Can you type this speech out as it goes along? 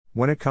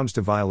When it comes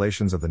to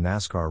violations of the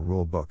NASCAR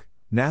rule book,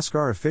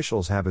 NASCAR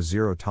officials have a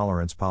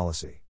zero-tolerance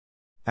policy.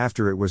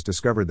 After it was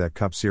discovered that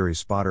Cup Series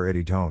spotter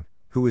Eddie Tone,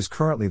 who is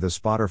currently the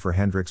spotter for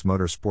Hendricks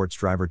Motorsports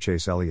driver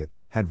Chase Elliott,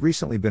 had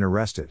recently been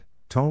arrested,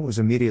 Tone was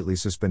immediately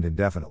suspended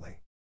indefinitely.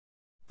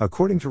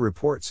 According to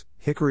reports,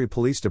 Hickory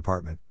Police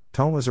Department,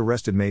 Tone was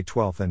arrested May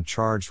 12 and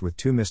charged with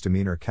 2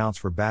 misdemeanor counts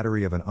for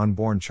battery of an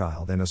unborn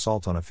child and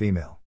assault on a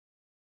female.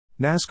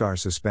 NASCAR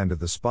suspended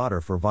the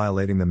spotter for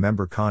violating the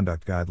Member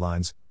Conduct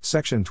Guidelines,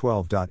 Section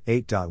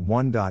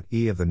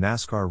 12.8.1.e of the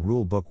NASCAR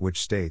Rule Book,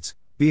 which states,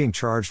 being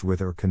charged with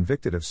or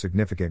convicted of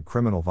significant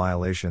criminal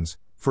violations,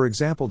 for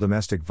example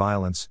domestic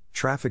violence,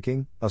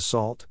 trafficking,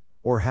 assault,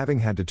 or having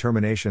had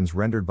determinations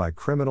rendered by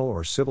criminal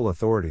or civil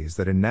authorities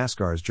that in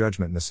NASCAR's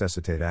judgment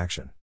necessitate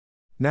action.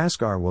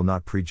 NASCAR will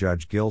not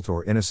prejudge guilt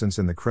or innocence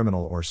in the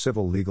criminal or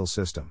civil legal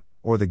system,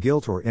 or the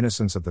guilt or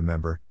innocence of the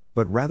member,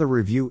 but rather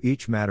review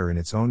each matter in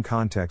its own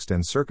context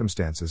and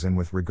circumstances and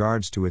with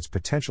regards to its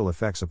potential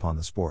effects upon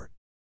the sport.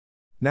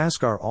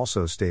 NASCAR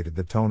also stated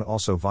that Tone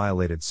also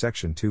violated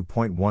Section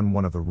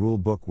 2.11 of the rule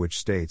book, which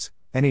states,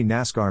 any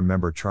NASCAR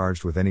member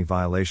charged with any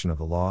violation of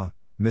the law,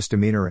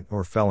 misdemeanor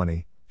or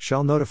felony,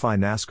 shall notify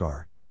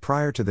NASCAR,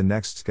 prior to the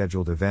next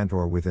scheduled event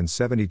or within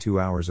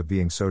 72 hours of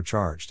being so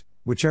charged,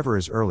 whichever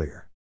is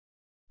earlier.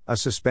 A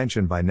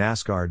suspension by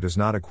NASCAR does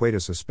not equate a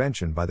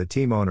suspension by the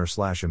team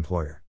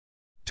owner/employer.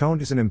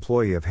 Tone is an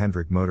employee of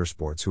Hendrick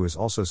Motorsports who has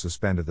also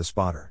suspended the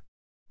spotter.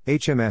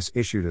 HMS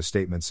issued a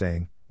statement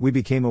saying, "We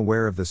became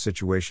aware of the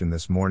situation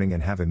this morning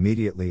and have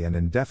immediately and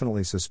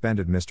indefinitely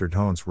suspended Mr.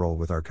 Tone's role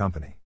with our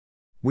company.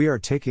 We are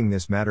taking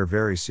this matter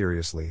very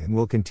seriously and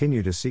will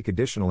continue to seek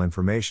additional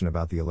information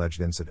about the alleged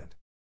incident."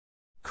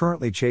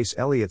 Currently, Chase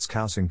Elliott's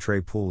Kausing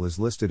Trey Poole is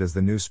listed as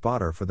the new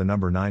spotter for the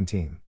number 9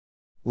 team.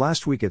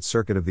 Last week at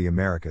Circuit of the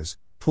Americas,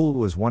 Poole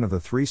was one of the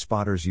 3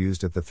 spotters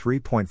used at the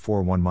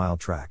 3.41-mile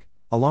track,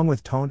 along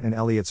with Tone and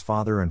Elliott's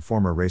father and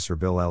former racer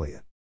Bill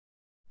Elliott.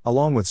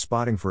 Along with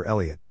spotting for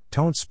Elliott,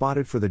 Tone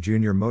spotted for the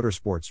junior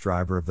motorsports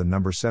driver of the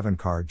number 7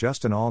 car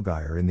Justin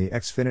Allgaier in the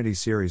Xfinity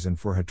Series and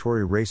for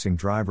Hattori Racing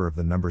driver of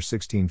the number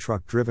 16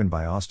 truck driven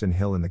by Austin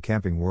Hill in the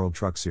Camping World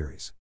Truck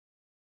Series.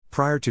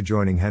 Prior to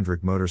joining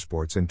Hendrick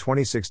Motorsports in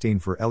 2016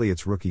 for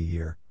Elliott's rookie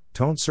year,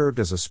 Tone served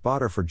as a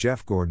spotter for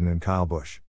Jeff Gordon and Kyle Busch.